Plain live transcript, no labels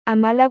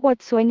Amal Awad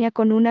sueña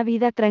con una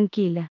vida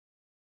tranquila.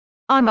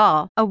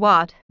 Amal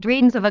Awad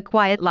dreams of a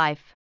quiet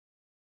life.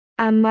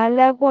 Amal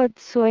Awad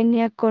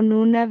sueña con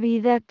una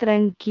vida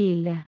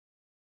tranquila.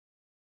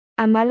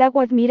 Amal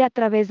Awad mira a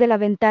través de la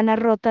ventana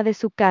rota de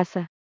su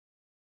casa.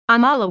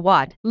 Amal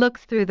Awad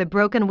looks through the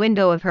broken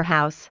window of her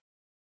house.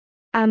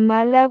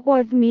 Amal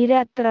Awad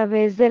mira a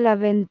través de la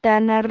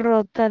ventana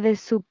rota de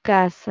su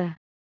casa.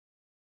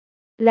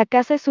 La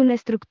casa es una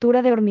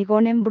estructura de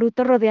hormigón en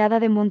bruto rodeada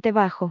de monte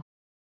bajo.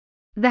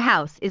 The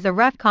house is a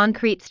rough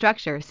concrete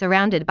structure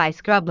surrounded by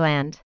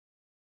scrubland.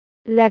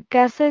 La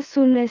casa es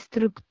una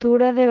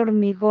estructura de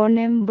hormigón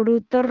en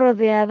bruto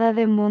rodeada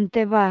de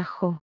monte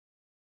bajo.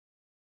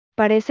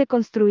 Parece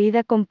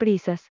construida con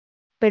prisas,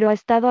 pero ha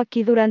estado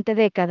aquí durante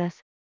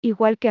décadas,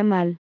 igual que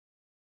Amal.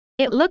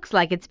 It looks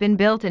like it's been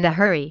built in a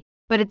hurry,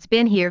 but it's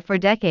been here for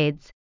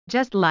decades,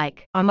 just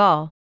like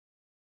Amal.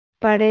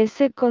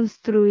 Parece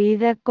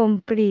construida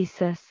con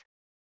prisas,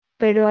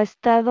 pero ha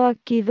estado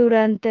aquí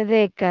durante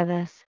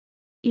décadas,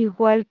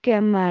 igual que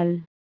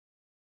Amal.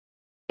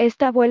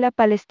 Esta abuela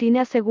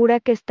palestina asegura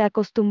que está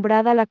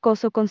acostumbrada al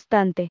acoso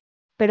constante,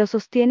 pero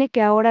sostiene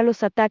que ahora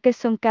los ataques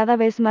son cada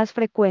vez más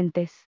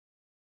frecuentes.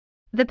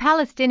 The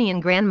Palestinian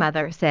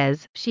grandmother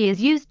says she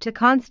is used to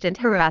constant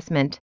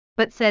harassment,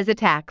 but says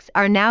attacks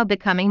are now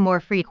becoming more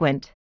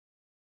frequent.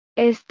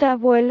 Esta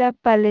abuela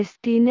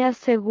palestina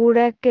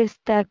asegura que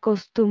está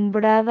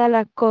acostumbrada al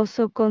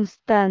acoso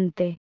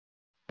constante,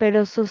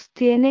 pero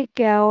sostiene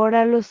que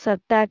ahora los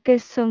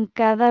ataques son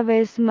cada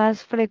vez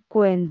más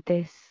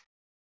frecuentes.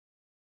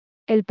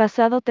 El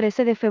pasado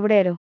 13 de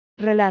febrero,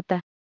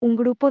 relata, un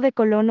grupo de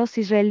colonos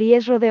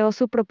israelíes rodeó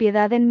su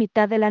propiedad en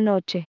mitad de la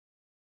noche.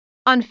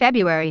 On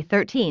February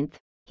 13th,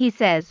 he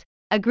says,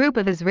 a group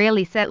of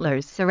Israeli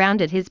settlers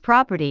surrounded his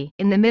property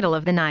in the middle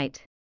of the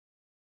night.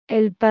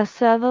 El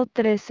pasado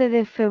 13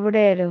 de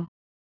febrero,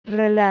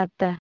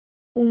 relata,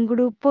 un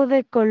grupo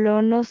de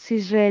colonos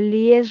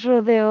israelíes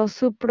rodeó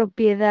su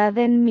propiedad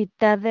en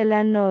mitad de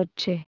la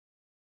noche.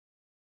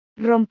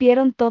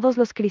 Rompieron todos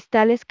los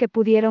cristales que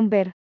pudieron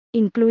ver,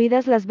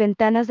 incluidas las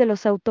ventanas de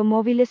los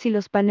automóviles y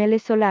los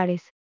paneles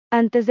solares,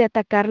 antes de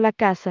atacar la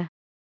casa.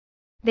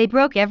 They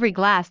broke every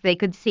glass they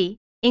could see,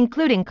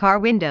 including car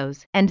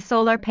windows and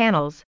solar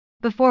panels,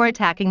 before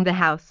attacking the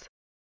house.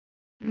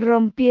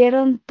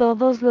 Rompieron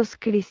todos los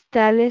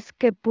cristales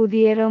que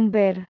pudieron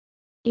ver,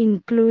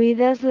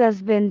 incluidas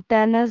las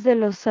ventanas de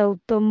los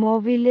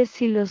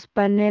automóviles y los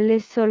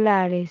paneles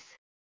solares,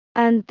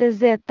 antes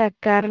de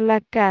atacar la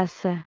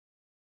casa.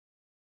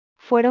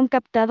 Fueron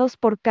captados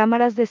por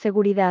cámaras de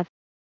seguridad.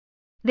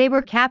 They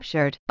were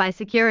captured by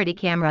security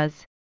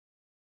cameras.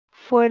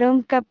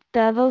 Fueron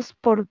captados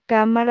por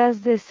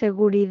cámaras de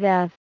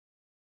seguridad.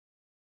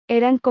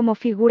 Eran como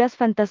figuras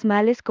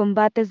fantasmales con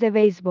bates de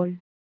béisbol.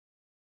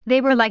 They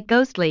were like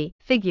ghostly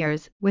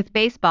figures with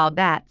baseball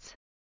bats.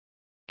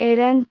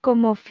 Eran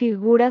como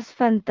figuras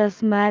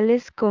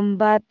fantasmales con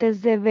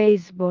bates de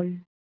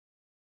béisbol.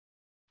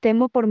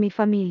 Temo por mi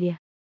familia.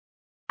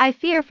 I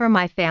fear for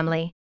my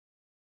family.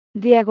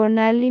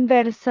 Diagonal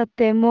inversa,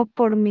 temo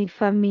por mi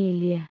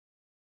familia.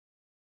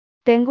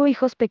 Tengo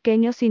hijos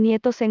pequeños y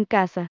nietos en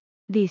casa,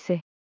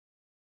 dice.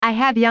 I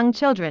have young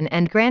children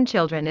and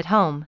grandchildren at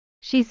home,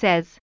 she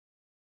says.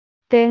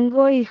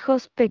 Tengo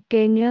hijos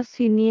pequeños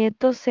y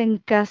nietos en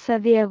casa,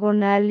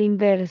 diagonal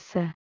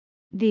inversa,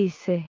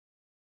 dice.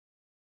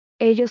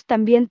 Ellos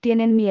también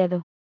tienen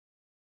miedo.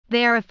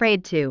 They are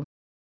afraid too.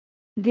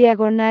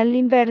 Diagonal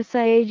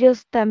inversa,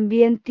 ellos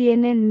también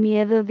tienen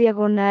miedo,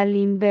 diagonal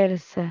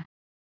inversa.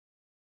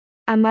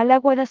 Amal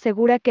Awad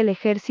asegura que el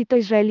ejército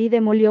israelí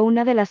demolió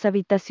una de las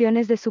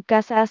habitaciones de su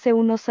casa hace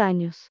unos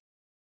años.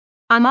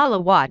 Amal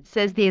Awad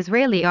says the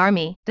Israeli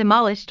army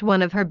demolished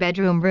one of her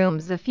bedroom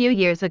rooms a few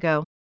years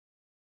ago.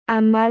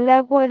 Amal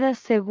Awad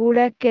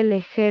asegura que el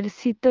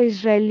ejército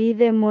israelí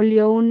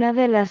demolió una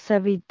de las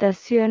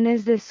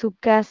habitaciones de su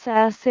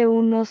casa hace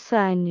unos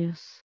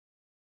años.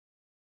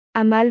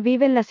 Amal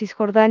vive en la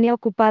Cisjordania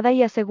ocupada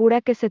y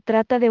asegura que se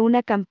trata de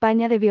una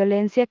campaña de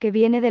violencia que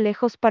viene de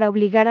lejos para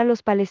obligar a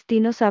los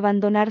palestinos a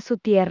abandonar su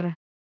tierra.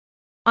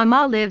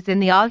 Amal lives in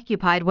the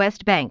occupied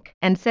West Bank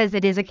and says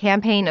it is a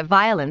campaign of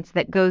violence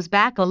that goes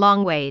back a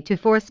long way to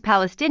force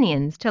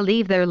Palestinians to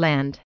leave their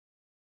land.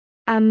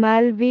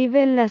 Amal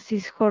vive en la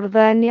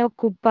Cisjordania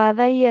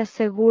ocupada y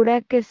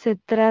asegura que se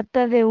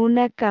trata de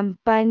una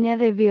campaña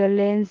de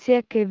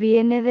violencia que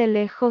viene de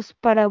lejos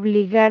para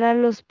obligar a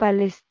los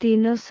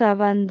palestinos a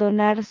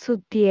abandonar su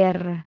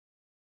tierra.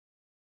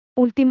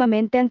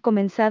 Últimamente han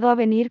comenzado a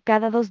venir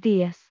cada 2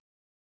 días.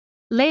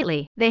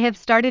 Lately, they have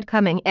started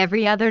coming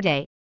every other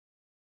day.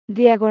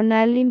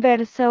 Diagonal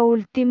inversa,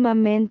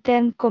 últimamente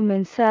han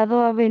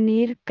comenzado a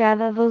venir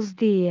cada 2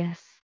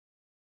 días.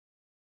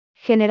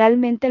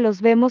 Generalmente los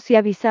vemos y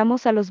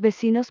avisamos a los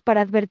vecinos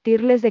para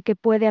advertirles de que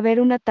puede haber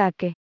un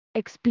ataque,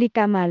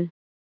 explica Amal.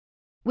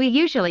 We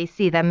usually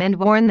see them and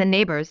warn the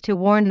neighbors to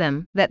warn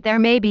them that there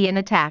may be an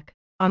attack,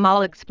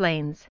 Amal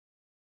explains.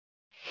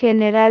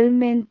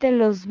 Generalmente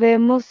los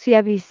vemos y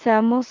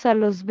avisamos a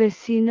los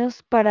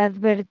vecinos para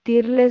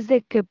advertirles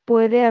de que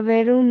puede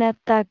haber un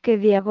ataque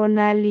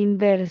diagonal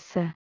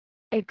inversa,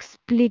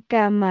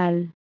 explica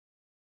Amal.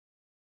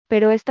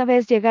 Pero esta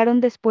vez llegaron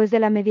después de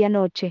la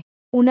medianoche,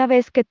 una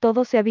vez que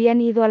todos se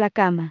habían ido a la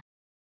cama.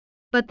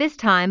 But this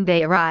time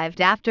they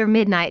arrived after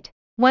midnight,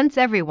 once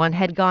everyone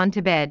had gone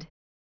to bed.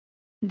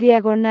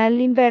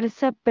 Diagonal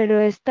inversa, pero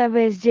esta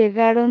vez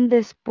llegaron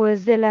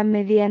después de la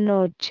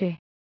medianoche,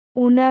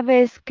 una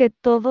vez que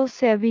todos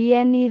se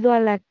habían ido a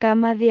la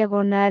cama.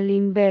 Diagonal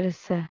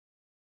inversa.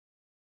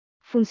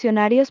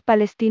 Funcionarios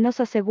palestinos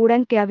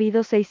aseguran que ha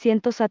habido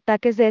 600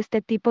 ataques de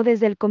este tipo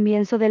desde el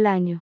comienzo del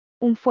año,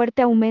 un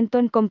fuerte aumento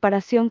en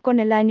comparación con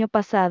el año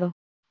pasado,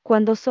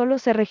 cuando solo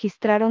se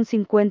registraron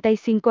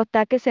 55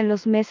 ataques en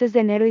los meses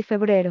de enero y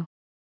febrero.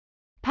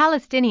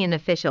 Palestinian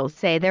officials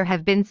say there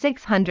have been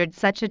 600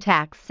 such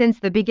attacks since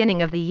the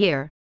beginning of the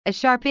year, a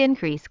sharp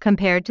increase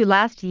compared to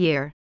last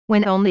year,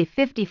 when only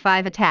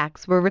 55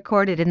 attacks were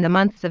recorded in the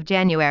months of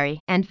January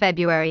and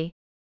February.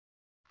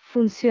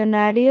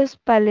 Funcionarios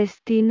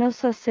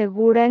palestinos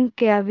aseguran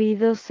que ha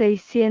habido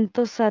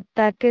 600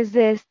 ataques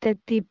de este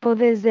tipo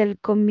desde el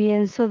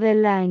comienzo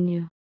del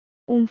año,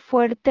 un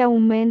fuerte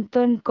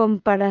aumento en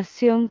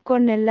comparación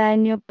con el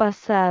año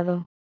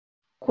pasado,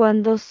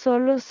 cuando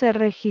solo se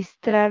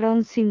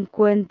registraron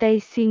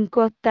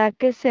 55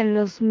 ataques en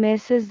los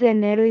meses de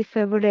enero y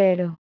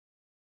febrero.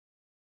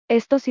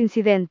 Estos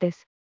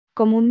incidentes,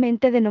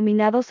 comúnmente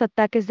denominados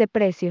ataques de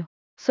precio,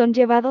 son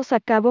llevados a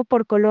cabo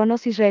por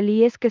colonos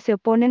israelíes que se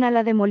oponen a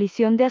la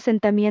demolición de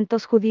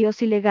asentamientos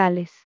judíos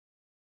ilegales.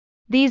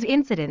 These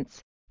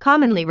incidents,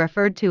 commonly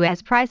referred to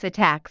as price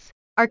attacks,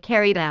 are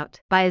carried out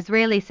by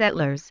Israeli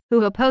settlers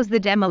who oppose the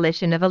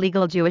demolition of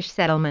illegal Jewish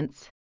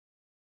settlements.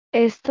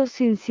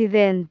 Estos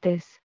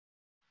incidentes,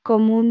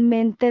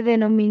 comúnmente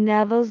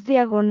denominados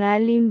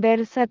diagonal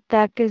inversa,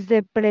 ataques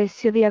de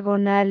precio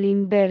diagonal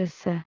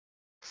inversa,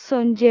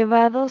 son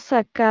llevados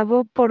a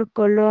cabo por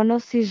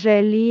colonos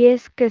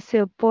israelíes que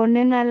se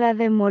oponen a la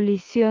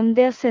demolición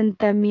de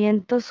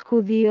asentamientos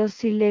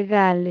judíos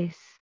ilegales.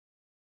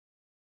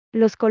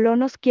 Los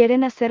colonos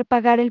quieren hacer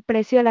pagar el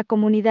precio a la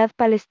comunidad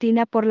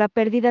palestina por la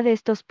pérdida de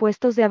estos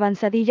puestos de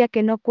avanzadilla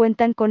que no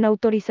cuentan con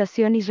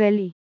autorización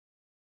israelí.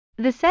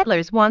 The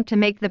settlers want to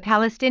make the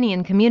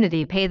Palestinian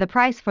community pay the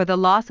price for the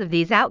loss of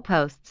these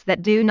outposts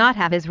that do not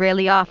have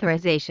Israeli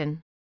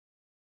authorization.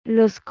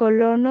 Los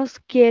colonos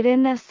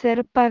quieren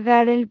hacer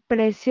pagar el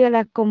precio a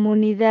la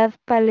comunidad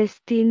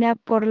palestina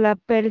por la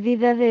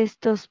pérdida de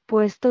estos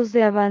puestos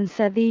de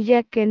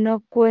avanzadilla que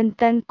no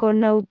cuentan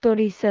con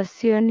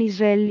autorización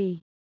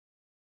israelí.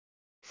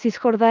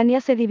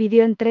 Cisjordania se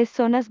dividió en 3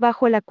 zonas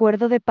bajo el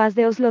Acuerdo de Paz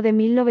de Oslo de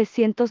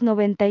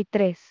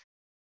 1993.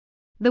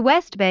 The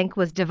West Bank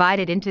was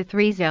divided into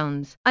 3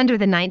 zones under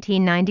the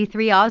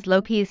 1993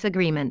 Oslo Peace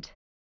Agreement.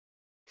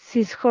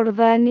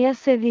 Cisjordania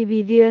se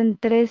dividió en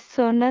 3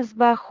 zonas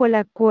bajo el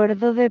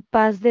Acuerdo de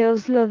Paz de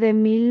Oslo de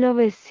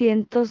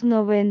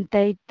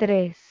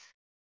 1993.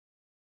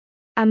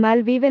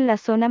 Amal vive en la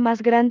zona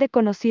más grande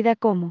conocida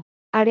como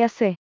Área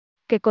C,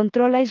 que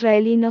controla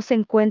Israel y no se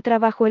encuentra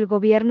bajo el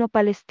gobierno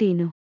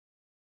palestino.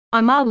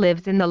 Amal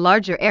lives in the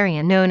larger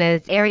area known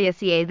as Area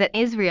CA that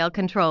Israel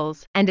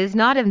controls and is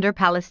not under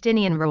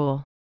Palestinian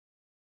rule.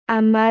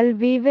 Amal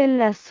vive en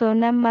la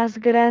zona más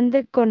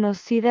grande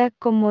conocida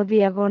como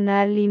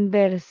diagonal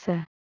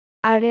inversa,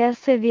 Área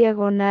C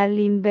diagonal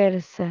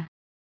inversa,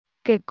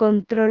 que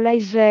controla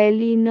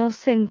Israel y no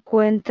se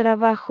encuentra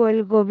bajo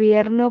el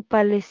gobierno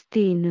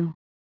palestino.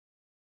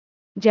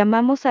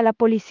 Llamamos a la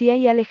policía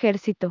y al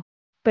ejército,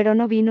 pero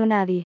no vino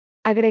nadie,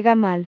 agrega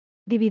Amal,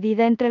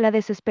 dividida entre la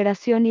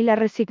desesperación y la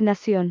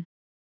resignación.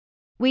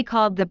 We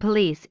called the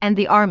police and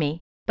the army,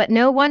 but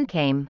no one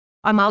came,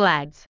 Amal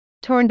adds,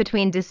 torn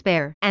between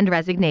despair and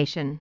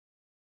resignation.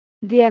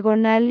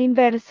 Diagonal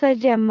inversa,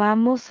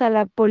 llamamos a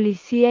la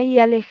policía y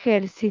al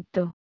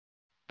ejército,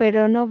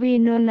 pero no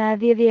vino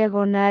nadie.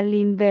 Diagonal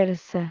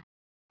inversa,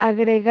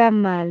 agrega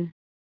Amal,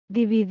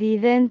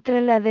 dividida entre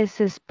la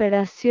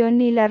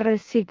desesperación y la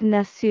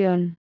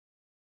resignación.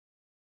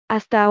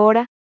 Hasta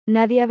ahora,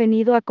 nadie ha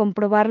venido a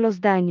comprobar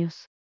los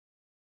daños.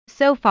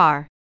 So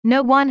far,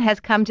 no one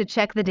has come to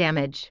check the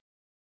damage.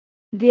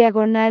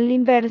 Diagonal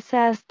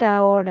inversa, hasta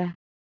ahora.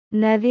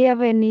 Nadie ha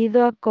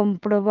venido a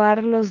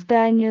comprobar los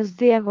daños.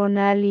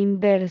 Diagonal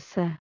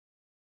inversa.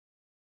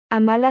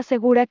 Amal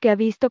asegura que ha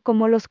visto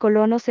cómo los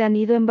colonos se han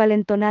ido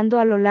envalentonando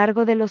a lo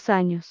largo de los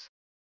años.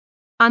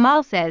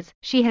 Amal says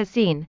she has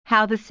seen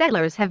how the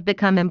settlers have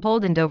become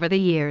emboldened over the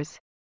years.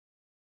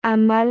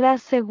 Amal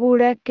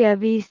asegura que ha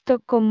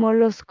visto cómo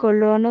los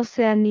colonos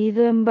se han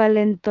ido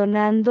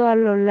envalentonando a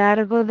lo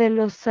largo de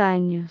los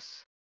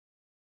años.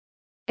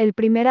 El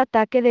primer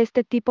ataque de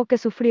este tipo que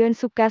sufrió en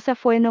su casa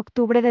fue en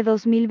octubre de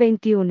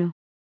 2021.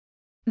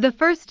 The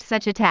first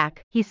such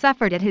attack he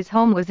suffered at his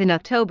home was in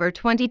October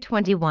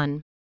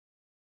 2021.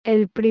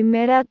 El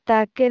primer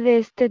ataque de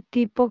este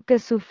tipo que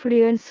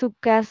sufrió en su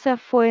casa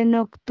fue en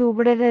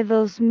octubre de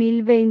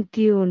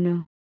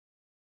 2021.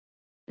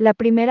 La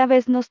primera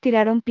vez nos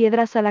tiraron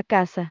piedras a la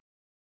casa.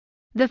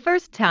 The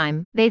first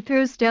time, they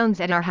threw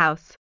stones at our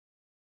house.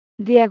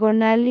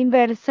 Diagonal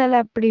inversa.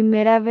 La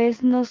primera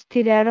vez nos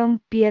tiraron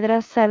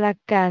piedras a la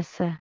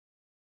casa.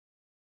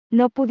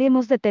 No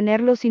pudimos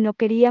detenerlos y no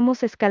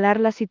queríamos escalar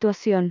la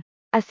situación,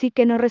 así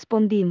que no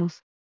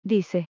respondimos,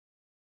 dice.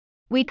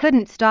 We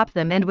couldn't stop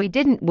them and we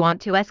didn't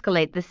want to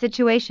escalate the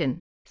situation,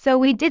 so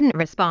we didn't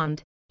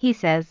respond, he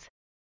says.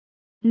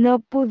 No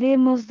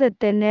pudimos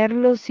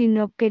detenerlos y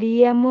no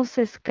queríamos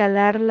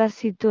escalar la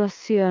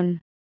situación,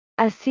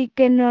 así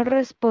que no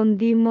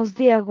respondimos.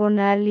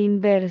 Diagonal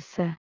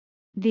inversa,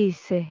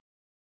 dice.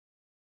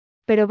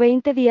 Pero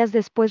 20 días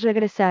después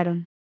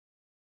regresaron.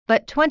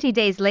 But 20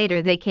 days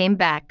later they came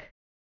back.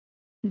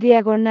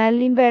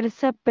 Diagonal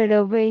inversa.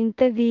 Pero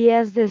 20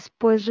 días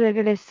después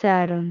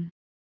regresaron.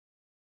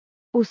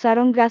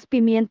 Usaron gas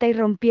pimienta y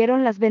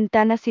rompieron las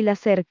ventanas y la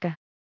cerca.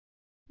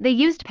 They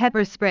used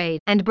pepper spray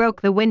and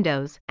broke the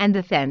windows and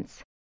the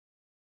fence.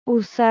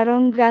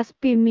 Usaron gas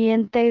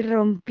pimienta y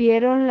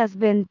rompieron las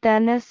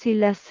ventanas y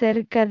la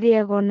cerca.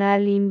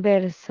 Diagonal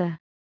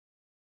inversa.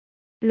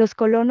 Los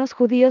colonos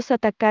judíos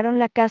atacaron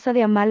la casa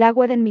de Amal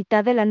Awad en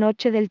mitad de la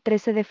noche del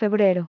 13 de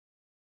febrero.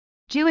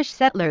 Jewish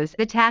settlers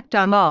attacked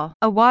Amal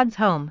Awad's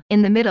home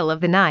in the middle of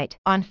the night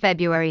on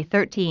February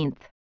 13th.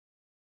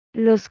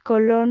 Los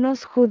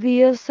colonos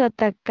judíos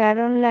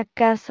atacaron la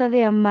casa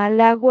de Amal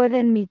Awad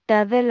en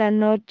mitad de la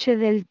noche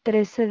del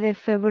 13 de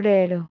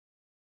febrero.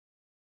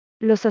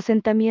 Los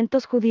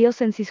asentamientos judíos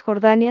en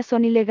Cisjordania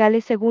son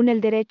ilegales según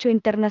el derecho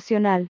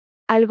internacional,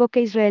 algo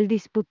que Israel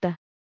disputa.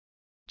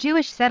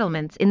 Jewish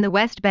settlements in the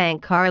West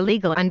Bank are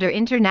illegal under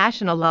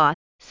international law,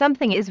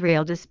 something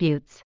Israel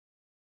disputes.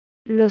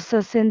 Los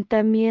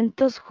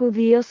asentamientos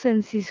judíos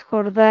en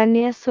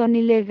Cisjordania son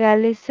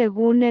ilegales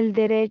según el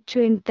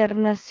derecho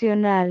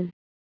internacional,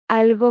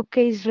 algo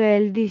que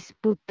Israel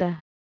disputa.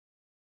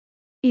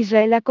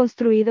 Israel ha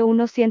construido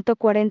unos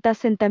 140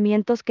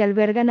 asentamientos que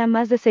albergan a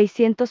más de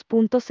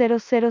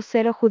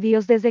 600.000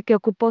 judíos desde que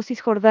ocupó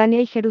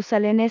Cisjordania y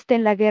Jerusalén Este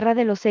en la Guerra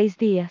de los 6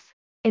 Días,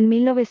 en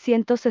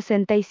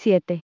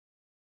 1967.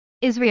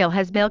 Israel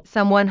has built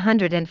some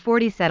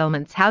 140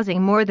 settlements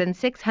housing more than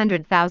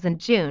 600,000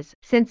 Jews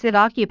since it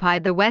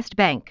occupied the West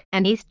Bank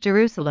and East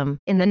Jerusalem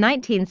in the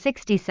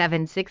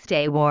 1967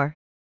 Six-Day War.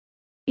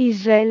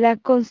 Israel ha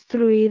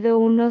construido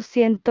unos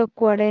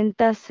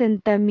 140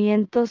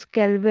 asentamientos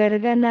que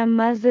albergan a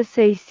más de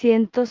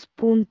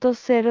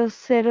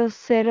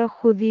 600.000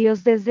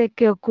 judíos desde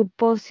que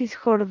ocupó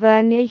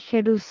Cisjordania y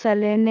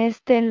Jerusalén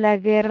Este en la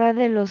Guerra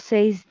de los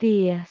 6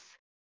 Días,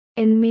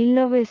 en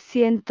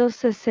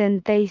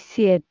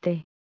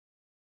 1967.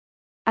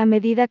 A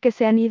medida que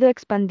se han ido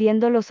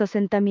expandiendo los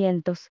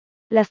asentamientos,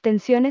 las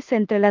tensiones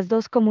entre las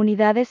dos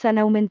comunidades han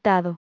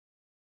aumentado.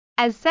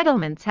 As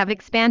settlements have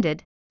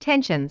expanded,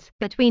 tensions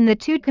between the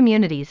two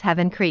communities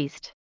have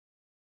increased.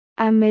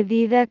 A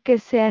medida que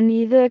se han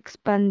ido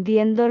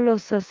expandiendo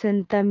los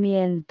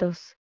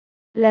asentamientos,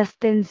 las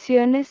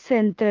tensiones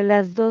entre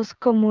las dos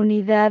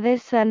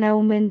comunidades han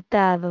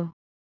aumentado.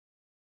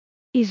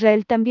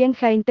 Israel también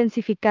ha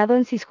intensificado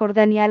en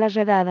Cisjordania las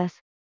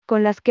redadas,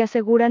 con las que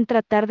aseguran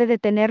tratar de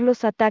detener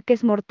los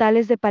ataques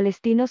mortales de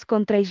palestinos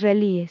contra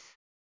israelíes.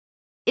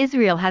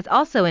 Israel has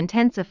also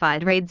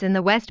intensified raids in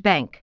the West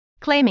Bank,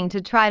 claiming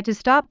to try to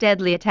stop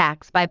deadly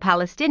attacks by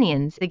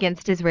Palestinians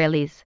against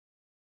Israelis.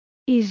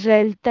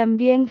 Israel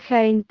también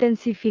ha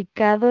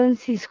intensificado en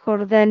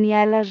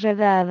Cisjordania las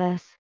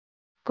redadas,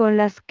 con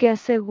las que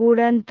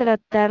aseguran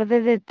tratar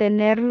de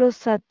detener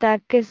los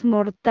ataques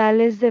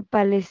mortales de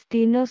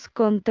palestinos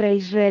contra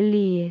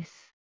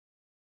israelíes.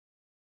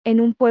 En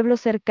un pueblo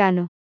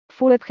cercano,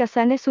 Fuad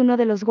Hassan es uno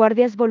de los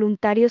guardias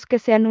voluntarios que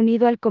se han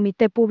unido al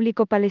Comité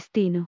Público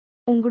Palestino,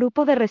 un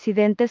grupo de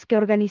residentes que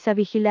organiza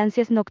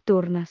vigilancias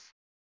nocturnas.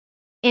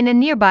 In a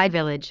nearby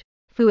village,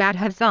 Fuad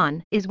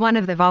Hassan is one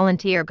of the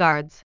volunteer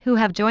guards who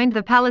have joined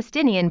the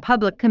Palestinian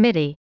Public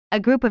Committee, a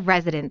group of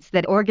residents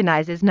that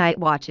organizes night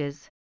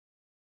watches.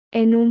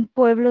 En un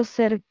pueblo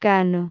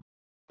cercano,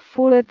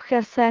 Fuad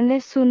Hassan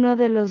es uno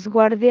de los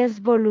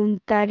guardias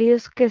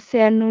voluntarios que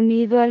se han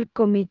unido al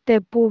Comité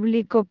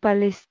Público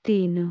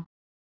Palestino,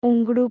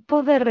 un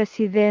grupo de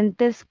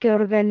residentes que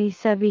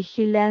organiza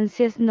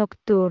vigilancias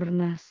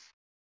nocturnas.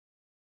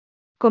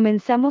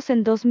 Comenzamos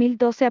en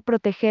 2012 a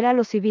proteger a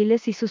los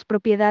civiles y sus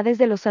propiedades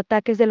de los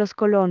ataques de los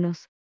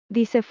colonos,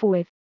 dice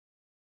Fuad.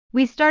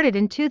 We started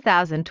in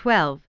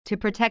 2012 to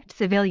protect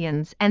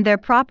civilians and their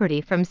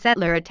property from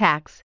settler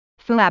attacks,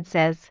 Fuad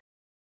says.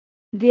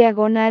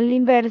 Diagonal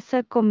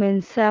inversa.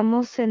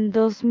 Comenzamos en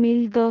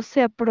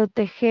 2012 a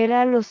proteger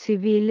a los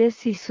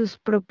civiles y sus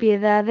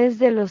propiedades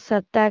de los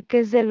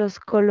ataques de los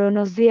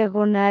colonos.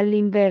 Diagonal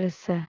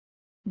inversa,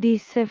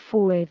 dice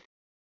Fuad.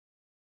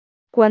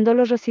 Cuando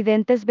los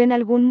residentes ven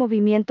algún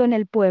movimiento en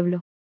el pueblo,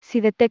 si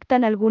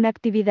detectan alguna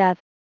actividad,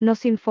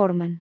 nos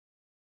informan.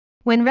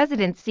 When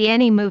residents see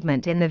any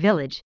movement in the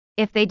village,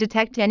 if they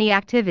detect any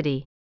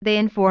activity, they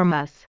inform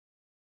us.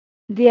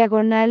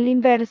 Diagonal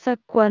inversa.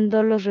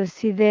 Cuando los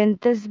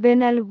residentes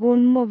ven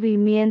algún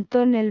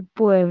movimiento en el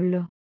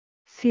pueblo,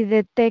 Si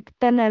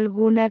detectan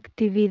alguna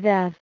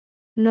actividad,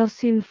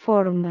 nos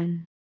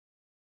informan.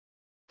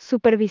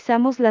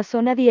 Supervisamos la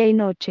zona día y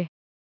noche.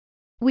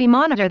 We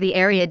monitor the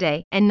area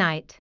day and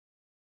night.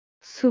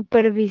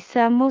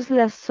 Supervisamos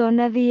la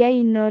zona día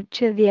y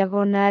noche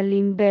diagonal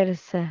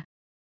inversa.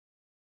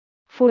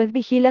 Fuad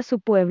vigila su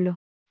pueblo,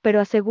 pero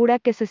asegura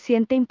que se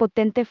siente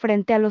impotente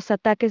frente a los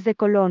ataques de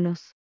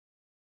colonos.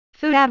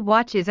 Fuad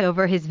watches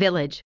over his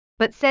village,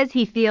 but says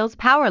he feels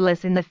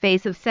powerless in the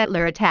face of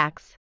settler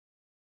attacks.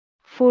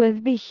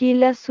 Fuad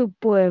vigila su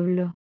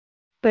pueblo,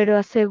 pero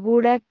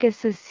asegura que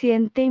se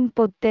siente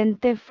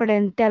impotente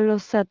frente a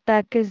los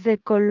ataques de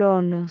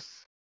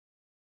colonos.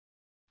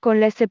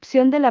 Con la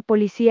excepción de la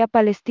policía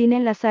palestina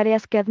en las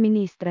áreas que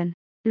administran,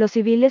 los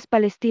civiles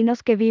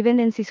palestinos que viven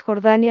en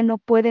Cisjordania no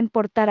pueden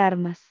portar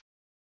armas.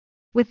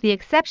 With the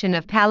exception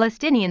of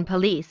Palestinian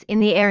police in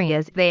the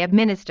areas they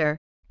administer,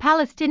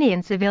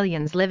 Palestinian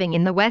civilians living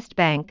in the West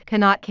Bank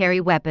cannot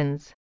carry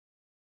weapons.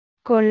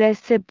 Con la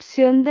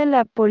excepción de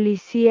la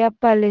policía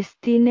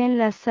palestina en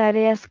las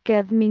áreas que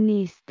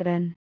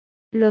administran,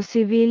 los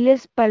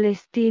civiles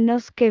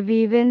palestinos que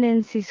viven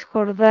en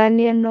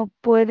Cisjordania no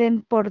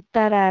pueden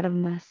portar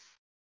armas.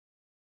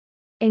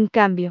 En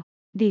cambio,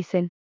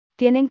 dicen,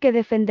 tienen que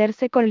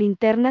defenderse con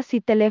linternas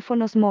y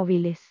teléfonos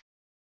móviles.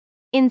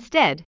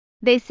 Instead,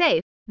 they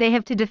say, they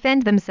have to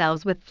defend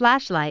themselves with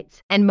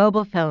flashlights and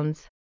mobile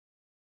phones.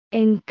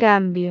 En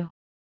cambio,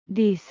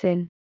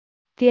 dicen,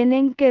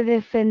 tienen que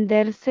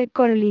defenderse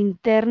con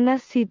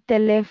linternas y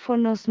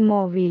teléfonos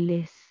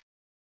móviles.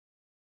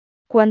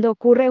 Cuando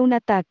ocurre un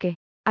ataque,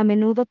 a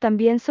menudo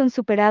también son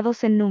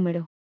superados en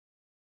número.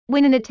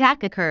 When an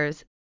attack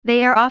occurs,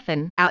 they are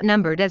often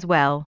outnumbered as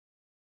well.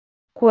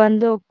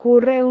 Cuando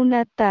ocurre un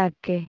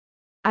ataque,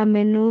 a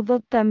menudo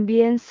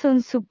también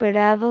son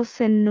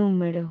superados en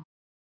número.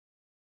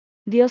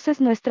 Dios es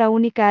nuestra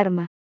única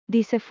arma,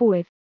 dice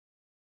Fuad.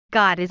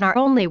 God is our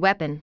only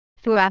weapon,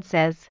 Fuad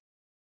says.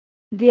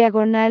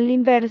 Diagonal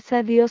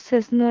inversa. Dios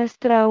es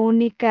nuestra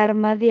única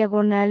arma.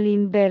 Diagonal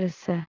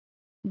inversa,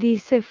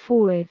 dice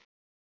Fuad.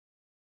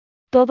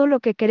 Todo lo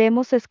que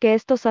queremos es que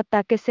estos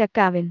ataques se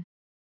acaben.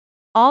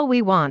 All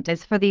we want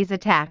is for these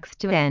attacks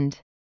to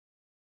end.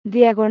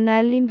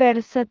 Diagonal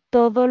inversa.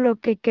 Todo lo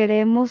que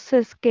queremos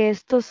es que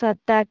estos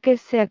ataques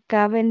se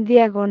acaben.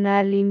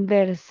 Diagonal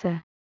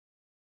inversa.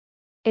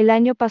 El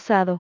año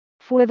pasado,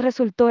 Fuad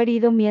resultó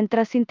herido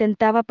mientras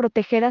intentaba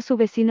proteger a su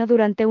vecino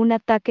durante un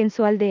ataque en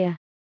su aldea.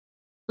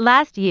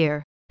 Last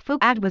year,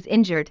 Fuad was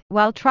injured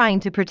while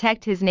trying to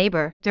protect his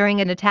neighbor during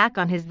an attack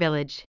on his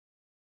village.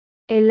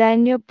 El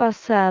año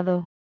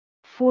pasado,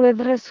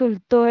 Fuad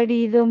resultó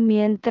herido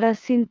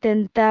mientras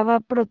intentaba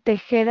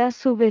proteger a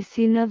su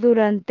vecino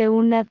durante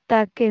un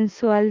ataque en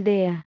su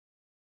aldea.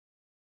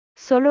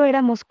 Solo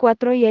éramos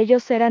 4 y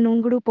ellos eran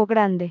un grupo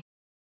grande.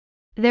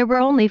 There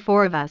were only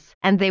 4 of us,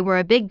 and they were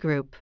a big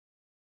group.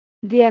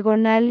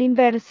 Diagonal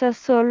inversa.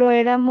 Solo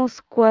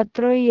éramos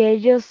 4 y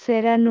ellos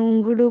eran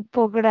un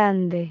grupo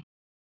grande.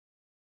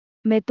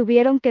 Me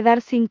tuvieron que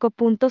dar 5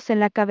 puntos en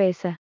la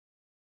cabeza.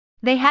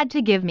 They had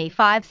to give me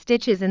 5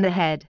 stitches in the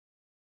head.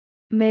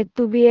 Me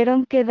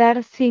tuvieron que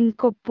dar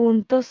 5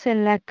 puntos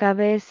en la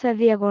cabeza.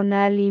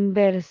 Diagonal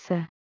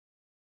inversa.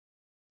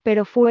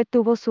 Pero Fuad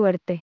tuvo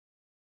suerte.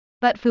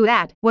 But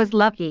Fuad was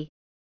lucky.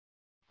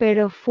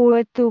 Pero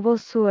Fuad tuvo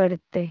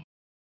suerte.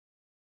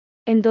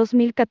 En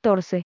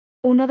 2014,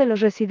 uno de los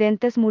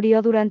residentes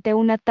murió durante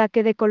un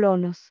ataque de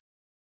colonos.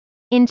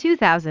 In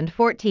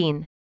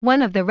 2014,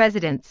 one of the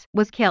residents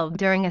was killed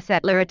during a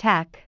settler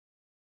attack.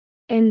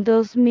 En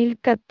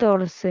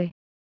 2014,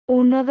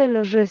 uno de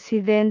los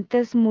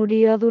residentes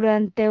murió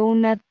durante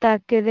un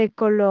ataque de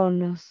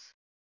colonos.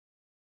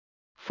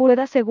 Fuad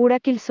asegura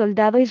que el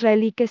soldado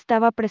israelí que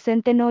estaba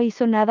presente no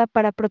hizo nada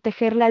para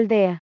proteger la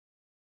aldea.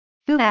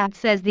 Fuad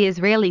says the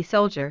Israeli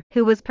soldier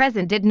who was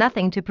present did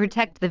nothing to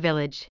protect the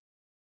village.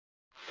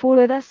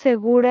 Fuad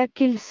asegura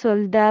que el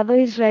soldado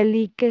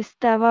israelí que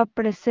estaba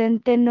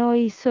presente no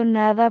hizo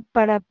nada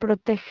para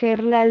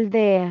proteger la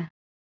aldea.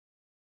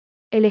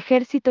 El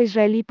ejército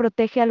israelí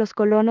protege a los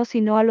colonos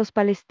y no a los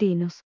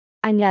palestinos,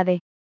 añade.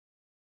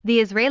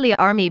 The Israeli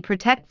army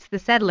protects the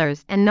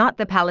settlers and not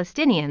the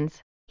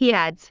Palestinians, he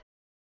adds.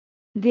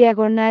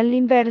 Diagonal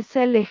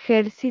inversa. El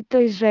ejército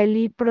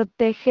israelí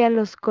protege a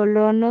los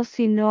colonos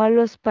y no a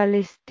los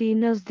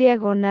palestinos.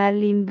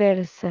 Diagonal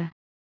inversa,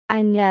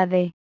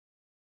 añade.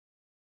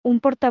 Un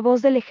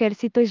portavoz del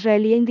ejército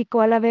israelí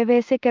indicó a la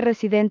BBC que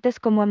residentes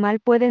como Amal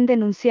pueden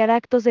denunciar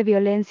actos de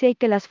violencia y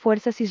que las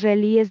fuerzas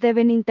israelíes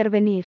deben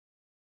intervenir.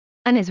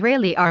 An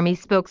Israeli army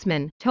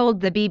spokesman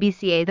told the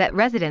BBC that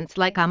residents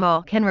like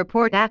Amal can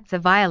report acts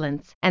of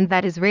violence and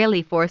that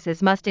Israeli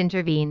forces must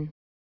intervene.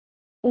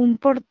 Un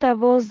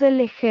portavoz del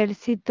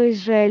ejército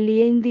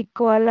israelí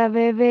indicó a la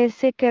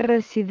BBC que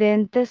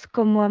residentes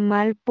como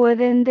Amal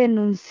pueden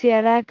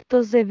denunciar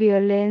actos de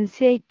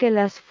violencia y que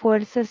las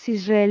fuerzas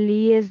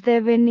israelíes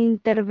deben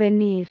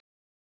intervenir.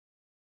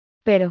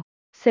 Pero,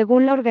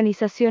 según la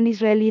Organización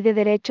Israelí de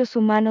Derechos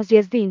Humanos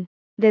Yesh Din,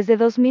 Desde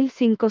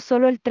 2005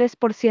 solo el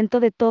 3%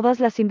 de todas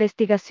las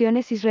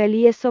investigaciones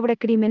israelíes sobre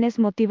crímenes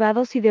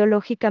motivados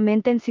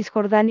ideológicamente en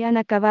Cisjordania han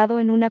acabado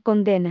en una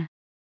condena.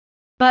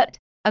 But,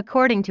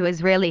 according to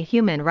Israeli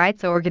human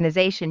rights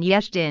organization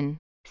Yesh Din,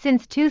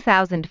 since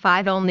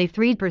 2005 only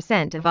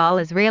 3% of all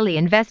Israeli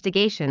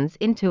investigations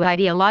into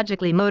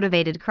ideologically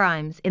motivated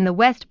crimes in the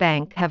West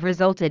Bank have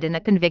resulted in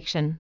a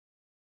conviction.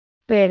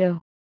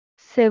 Pero,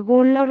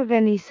 según la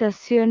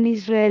Organización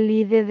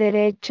Israelí de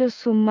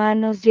Derechos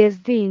Humanos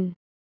Yesh Din,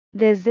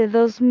 desde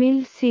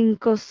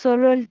 2005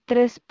 solo el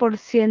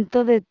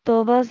 3% de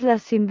todas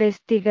las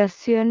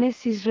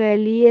investigaciones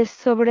israelíes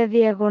sobre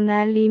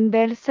diagonal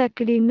inversa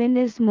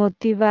crímenes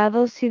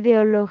motivados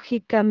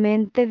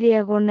ideológicamente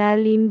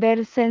diagonal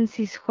inversa en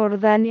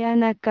Cisjordania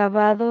han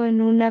acabado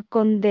en una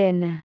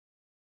condena.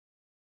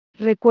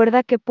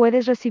 Recuerda que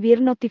puedes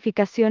recibir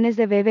notificaciones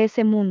de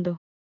BBC Mundo.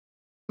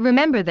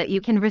 Remember that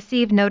you can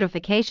receive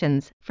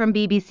notifications from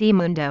BBC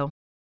Mundo.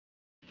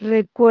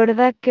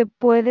 Recuerda que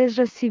puedes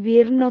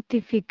recibir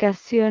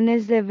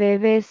notificaciones de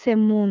BBC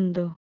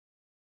Mundo.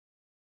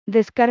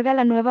 Descarga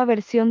la nueva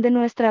versión de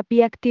nuestra API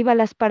y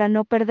actívalas para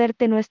no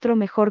perderte nuestro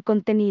mejor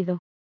contenido.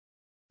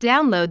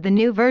 Download the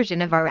new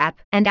version of our app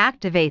and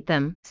activate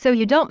them so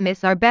you don't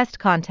miss our best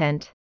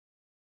content.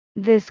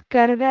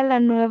 Descarga la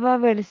nueva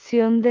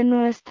versión de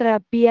nuestra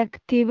API y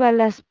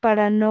actívalas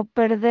para no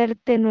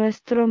perderte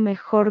nuestro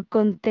mejor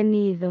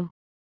contenido.